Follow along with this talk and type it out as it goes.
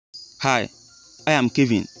Hi, I am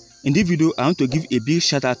Kevin. In this video, I want to give a big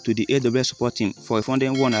shout out to the AWS support team for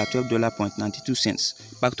refunding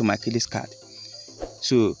 $112.92 back to my credit card.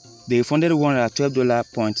 So they refunded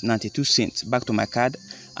 $112.92 back to my card,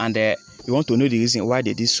 and you want to know the reason why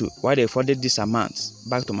they did so, why they refunded this amount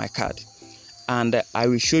back to my card. And I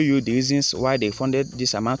will show you the reasons why they refunded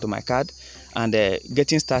this amount to my card. And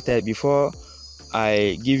getting started, before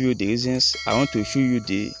I give you the reasons, I want to show you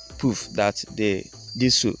the proof that they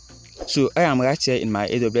did so. So I am right here in my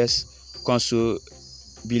AWS console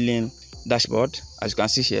billing dashboard, as you can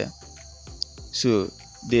see here. So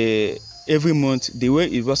every month, the way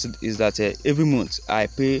it works is that every month I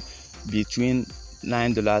pay between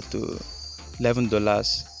 $9 to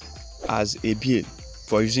 $11 as a bill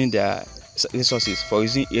for using their resources, for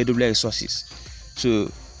using AWS resources.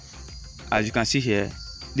 So as you can see here,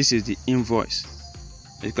 this is the invoice.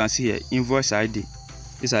 As you can see here, invoice ID.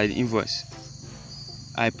 These are the invoice.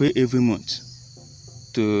 I pay every month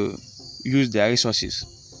to use their resources.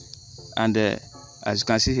 And as you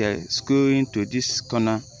can see here, scrolling to this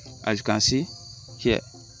corner, as you can see here,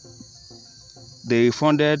 they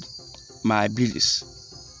refunded my bills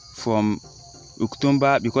from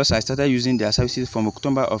October, because I started using their services from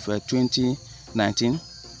October of 2019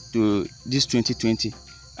 to this 2020.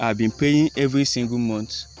 I've been paying every single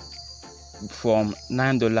month from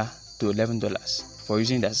 $9 to $11 for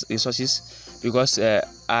using their resources, because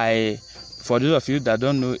for those of you that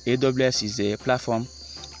don't know, AWS is a platform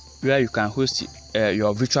where you can host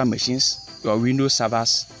your virtual machines, your Windows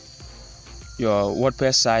servers, your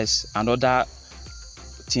WordPress sites, and other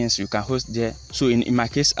things you can host there. So in my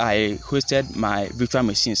case, I hosted my virtual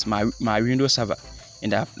machines, my Windows server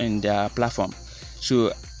in their platform.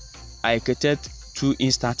 So I created two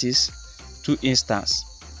instances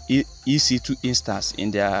EC2 instance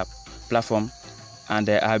in their platform, and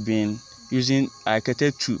I've been using, I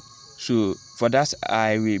created two. So for that,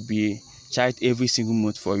 I will be charged every single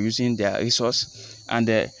month for using their resource. And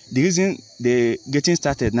the reason they getting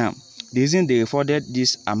started now, the reason they refunded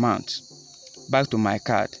this amount back to my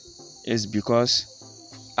card is because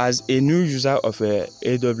as a new user of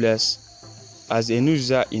AWS, as a new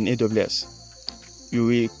user in AWS, you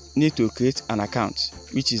will need to create an account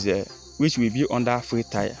which will be under free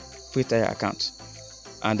tier account,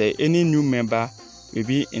 and any new member will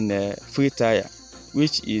be in the free tier,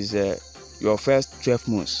 which is your first 12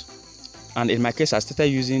 months. And in my case, I started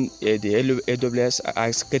using the AWS.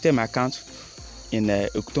 I created my account in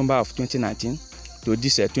October of 2019 to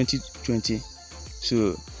this 2020.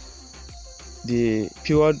 So the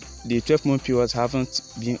 12-month period haven't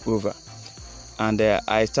been over, and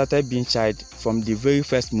I started being charged from the very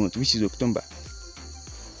first month, which is October.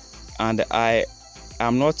 And I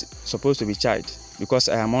am not supposed to be charged because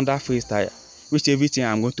I am under free tier, which everything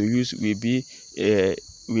I'm going to use will be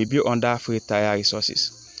under free tier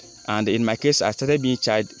resources. And in my case, I started being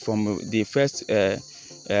charged from the first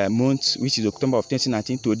month, which is October of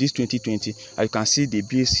 2019 to this 2020. As you can see the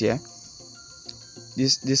bills here.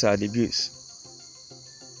 These are the bills.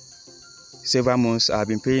 Several months I've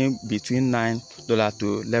been paying between $9 to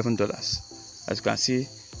 $11. As you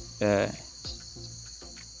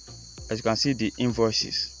can see the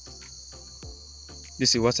invoices.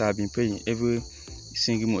 This is what I've been paying every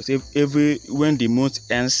single month. When the month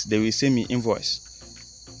ends, they will send me invoice,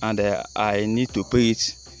 and I need to pay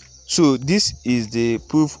it. So this is the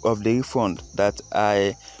proof of the refund that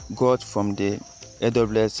I got from the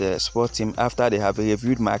AWS support team after they have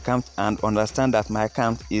reviewed my account and understand that my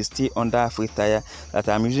account is still under free tier, that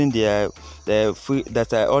I'm using all the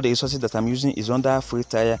resources that I'm using is under free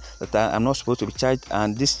tier, that I'm not supposed to be charged,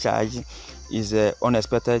 and this charge is an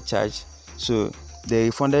unexpected charge. So they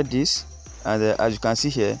refunded this, and as you can see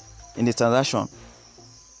here in the transaction,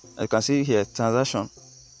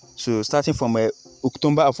 so starting from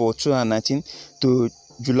October of 2019 to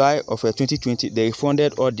July of 2020, they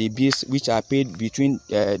refunded all the bills which are paid between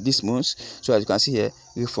these months. So as you can see here,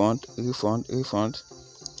 refund.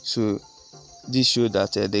 So this shows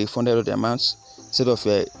that they refunded all the amounts instead of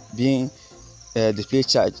being display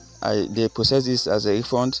charge. They process this as a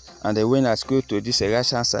refund, and then when I scroll to this right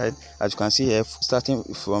hand side, as you can see here, starting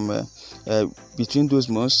from between those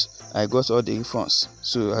months, I got all the refunds.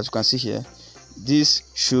 So as you can see here, this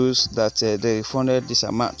shows that they refunded this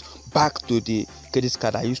amount back to the credit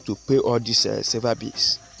card I used to pay all these server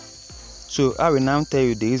bills. So I will now tell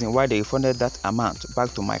you the reason why they refunded that amount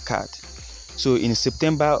back to my card. So in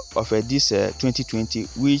September of this 2020,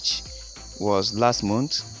 which was last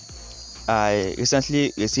month, I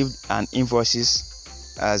recently received an invoices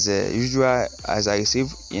as usual as I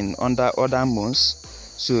receive in other months.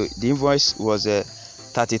 So the invoice was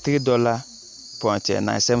 $33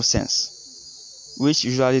 $13.97, which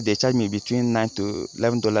usually they charge me between $9 to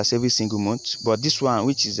 $11 every single month. But this one,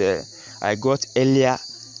 which is I got earlier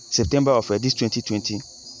September of this 2020,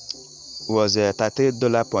 was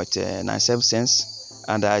 $13.97,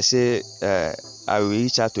 and I say I will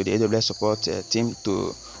reach out to the AWS support team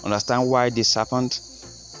to understand why this happened.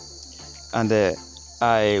 And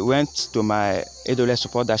I went to my AWS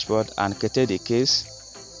support dashboard and created a case,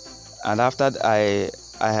 and after that I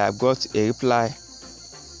have got a reply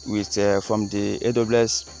with from the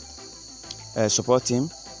AWS support team,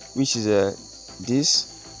 which is this.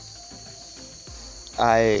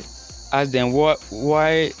 I asked them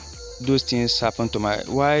why those things happened to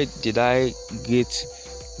why did I get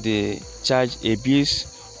the charge a bills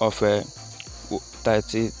of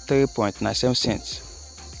 33.97 cents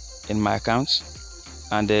in my account,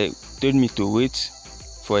 and they told me to wait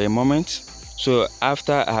for a moment. So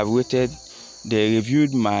after I have waited, they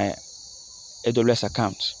reviewed my AWS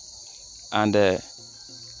account and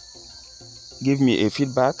give me a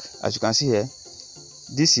feedback. As you can see here,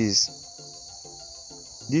 this is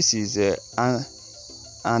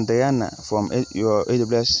Andriana from your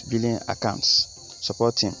AWS billing accounts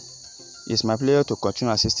support team. It's my pleasure to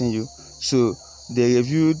continue assisting you. So they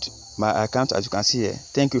reviewed my account, as you can see here.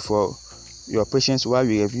 Thank you for your patience while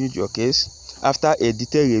we reviewed your case. After a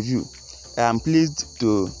detailed review, I am pleased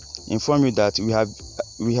to inform you that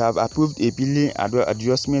we have approved a billing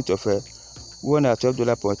adjustment of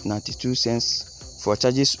 $112.92 for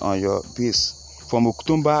charges on your bills from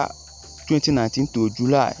October 2019 to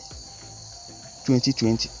July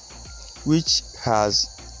 2020, which has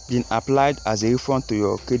been applied as a refund to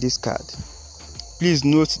your credit card. Please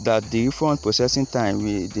note that the refund processing time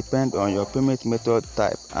will depend on your payment method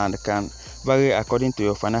type and can vary according to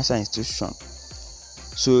your financial institution.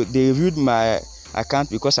 So they reviewed my account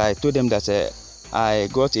because I told them that I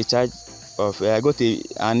got a charge of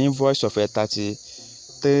an invoice of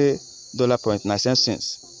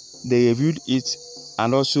 $33.97. They reviewed it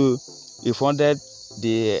and also refunded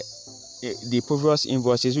the previous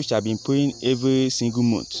invoices which I've been paying every single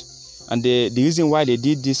month. And the reason why they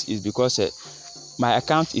did this is because my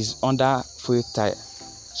account is under free tier,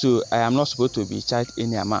 so I am not supposed to be charged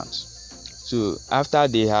any amount. So after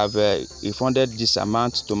they have refunded this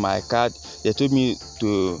amount to my card, they told me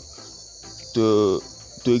they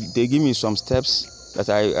give me some steps that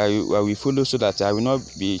I will follow so that I will not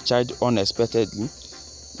be charged unexpectedly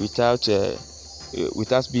without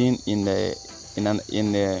being in an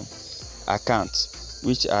account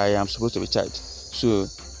which I am supposed to be charged. So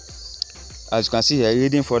as you can see here,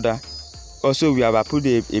 reading further, also we have approved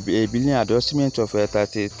a billing adjustment of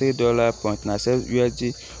 $33.97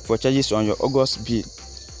 USD for charges on your August bill,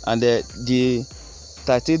 and the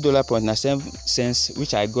 $33.97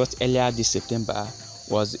 which I got earlier this September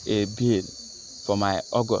was a bill for my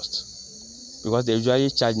August, because they usually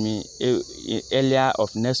charge me earlier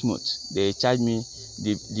of next month. They charge me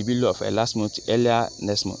the bill of last month earlier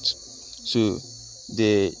next month. So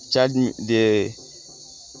they charged me, they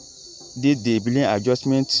did the billing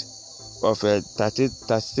adjustment of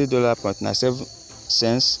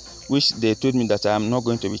 $33.97, which they told me that I am not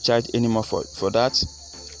going to be charged anymore for that.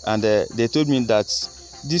 And they told me that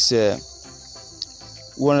this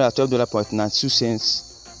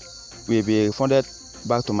 $112.92 will be refunded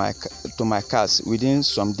back to my cards within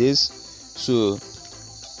some days. So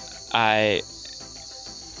I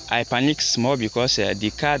panicked small because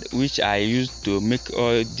the card which I used to make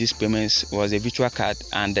all these payments was a virtual card,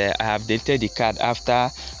 and I have deleted the card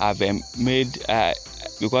after I've made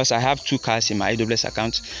because I have two cards in my AWS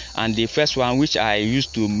account, and the first one which I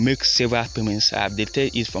used to make several payments, I have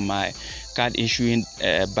deleted it from my card issuing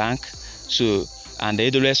bank. So and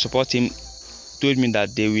the AWS support team told me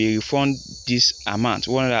that they will refund this amount,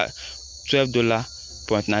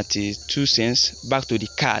 $112.92 back to the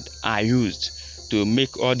card I used to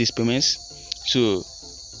make all these payments. So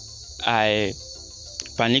I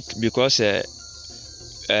panicked because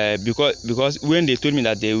when they told me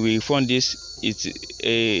that they will refund this, this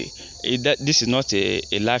is not a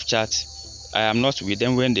live chat. I am not with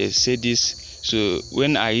them when they say this. So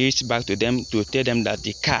when I reached back to them to tell them that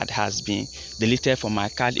the card has been deleted from my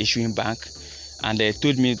card issuing bank, and they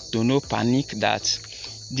told me to no panic, that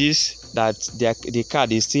the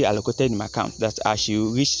card is still allocated in my account, that I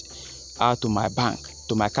should reach out to my bank,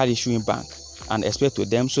 to my card issuing bank, and explain to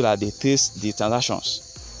them so that they trace the transactions.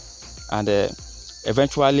 And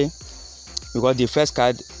eventually, because the first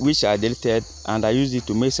card which I deleted and I used it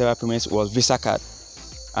to make several payments was Visa card,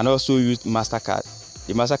 and also used MasterCard.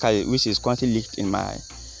 The MasterCard which is currently linked in my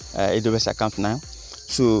AWS account now.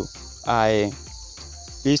 So I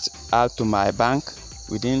reached out to my bank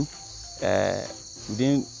within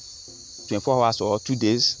within 24 hours or 2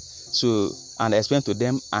 days. So, and explain to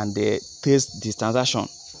them, and they trace this transaction.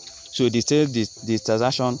 So they trace this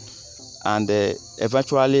transaction and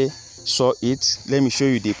eventually saw it. Let me show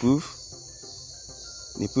you the proof.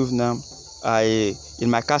 The proof now. In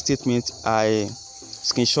my card statement, I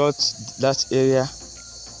screenshot that area.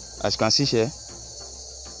 As you can see here,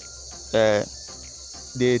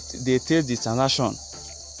 they take the transaction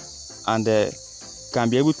and can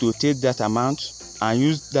be able to take that amount and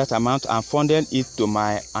use that amount and funded it to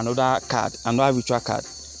my another virtual card.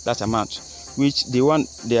 That amount, which the one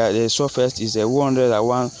they saw first is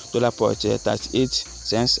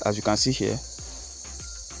 $101.38, as you can see here.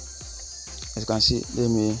 As you can see, let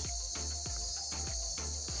me.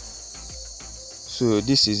 So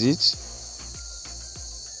this is it.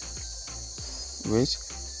 Wait,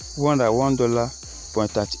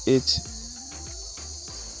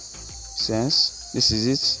 $101.38. This is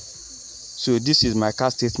it. So this is my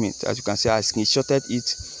card statement. As you can see, I screenshotted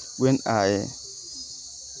it when I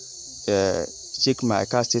check my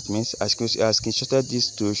card statements. I screenshotted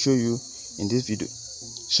this to show you in this video.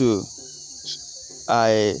 So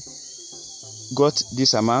I got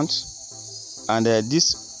this amount, and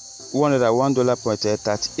this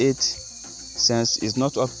 $101.38 is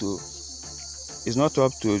not up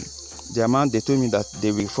to the amount they told me that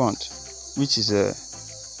they will refund, which is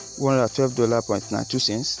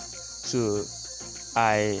 $112.92. So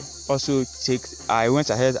I went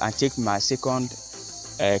ahead and checked my second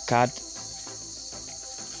card,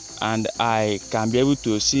 and I can be able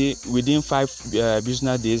to see within 5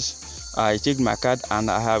 business days. I checked my card and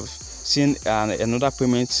I have seen another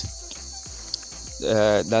payment,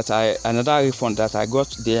 another refund that I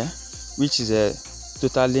got there, which is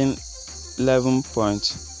totaling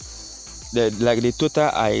the total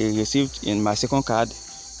I received in my second card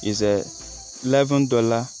is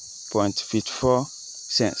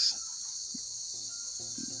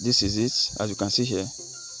 $11.54. This is it, as you can see here.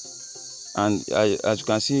 And as you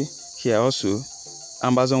can see here also,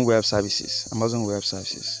 Amazon Web Services.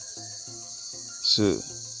 So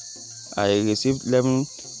I received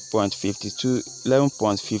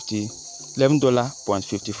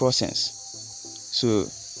 $11.54. So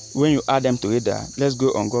when you add them together, let's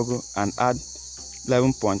go on Google and add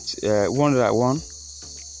 101.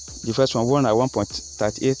 The first one,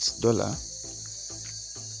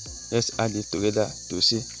 $101.38. Let's add it together to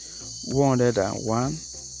see 101.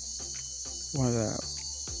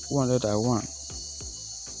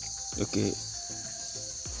 Okay,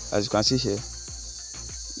 as you can see here,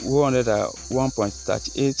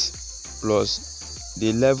 101.38 plus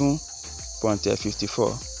the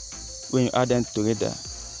 11.54. When you add them together,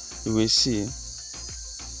 you will see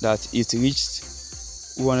that it reached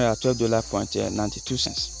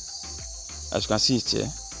 $112.92. As you can see it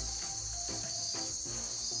here,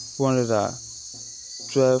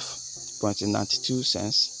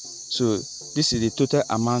 $112.92. So this is the total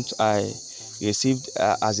amount I received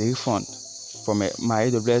as a refund from my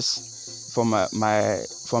AWS, from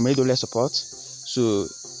AWS support. So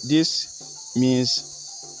this means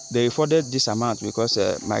they refunded this amount because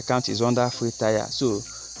my account is under 𝗲𝗏𝗁. So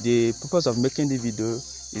the purpose of making the video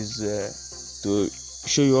is to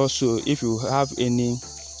show you also, if you have any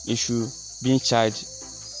issue being charged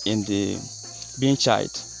under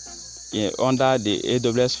the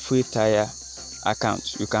AWS 𝗲𝗏𝗁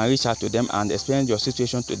account, you can reach out to them and explain your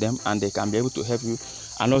situation to them, and they can be able to help you.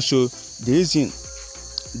 And also, the reason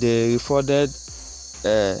they refunded,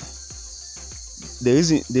 the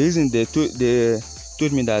reason they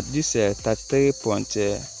told me that this 33 point,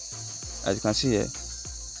 as you can see here,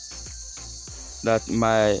 that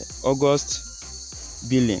my August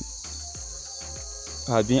billing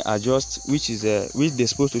has been adjusted, which they're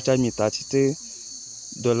supposed to charge me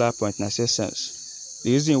 $33.96.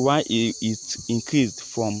 The reason why it increased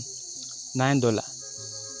from $9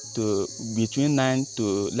 to between $9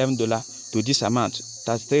 to $11 to this amount,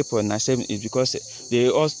 $33.97, is because they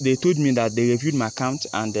told me that they reviewed my account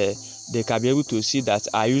and they can be able to see that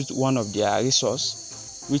I used one of their resource,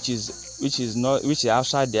 which is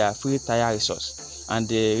outside their 𝗲𝗏𝗁 resource, and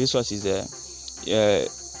the resource is the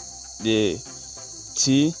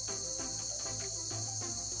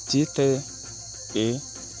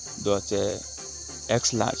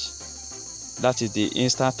𝗃𝗵𝗄𝗃.xlarge. That is the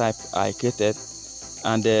instance type I created,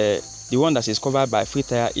 and the one that is covered by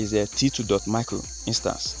𝗲𝗏𝗁 is a T2.micro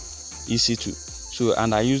instance, EC2. So,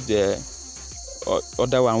 and I use the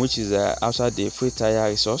other one which is outside the 𝗲𝗏𝗁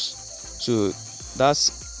resource. So that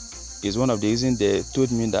is one of the reasons they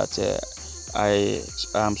told me that I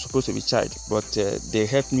am supposed to be charged, but they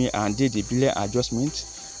helped me and did the billing adjustment,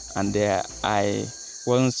 and I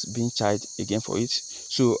wasn't being charged again for it.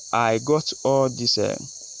 So I got all these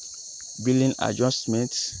billing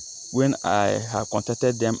adjustments when I have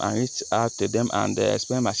contacted them and reached out to them and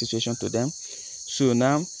explained my situation to them. So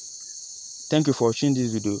now, thank you for watching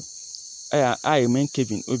this video. I remain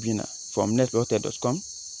𝗃𝗵𝗁𝗍𝗃 from 𝗦𝗃𝗊𝗿𝗋.com.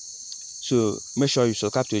 So make sure you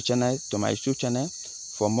subscribe to the channel, to my YouTube channel,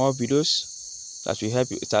 for more videos that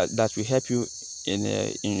will help you in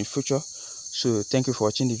the future. So thank you for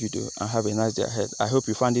watching the video and have a nice day ahead. I hope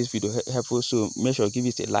you found this video helpful. So make sure you give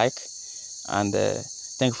it a like, and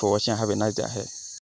thank you for watching and have a nice day ahead.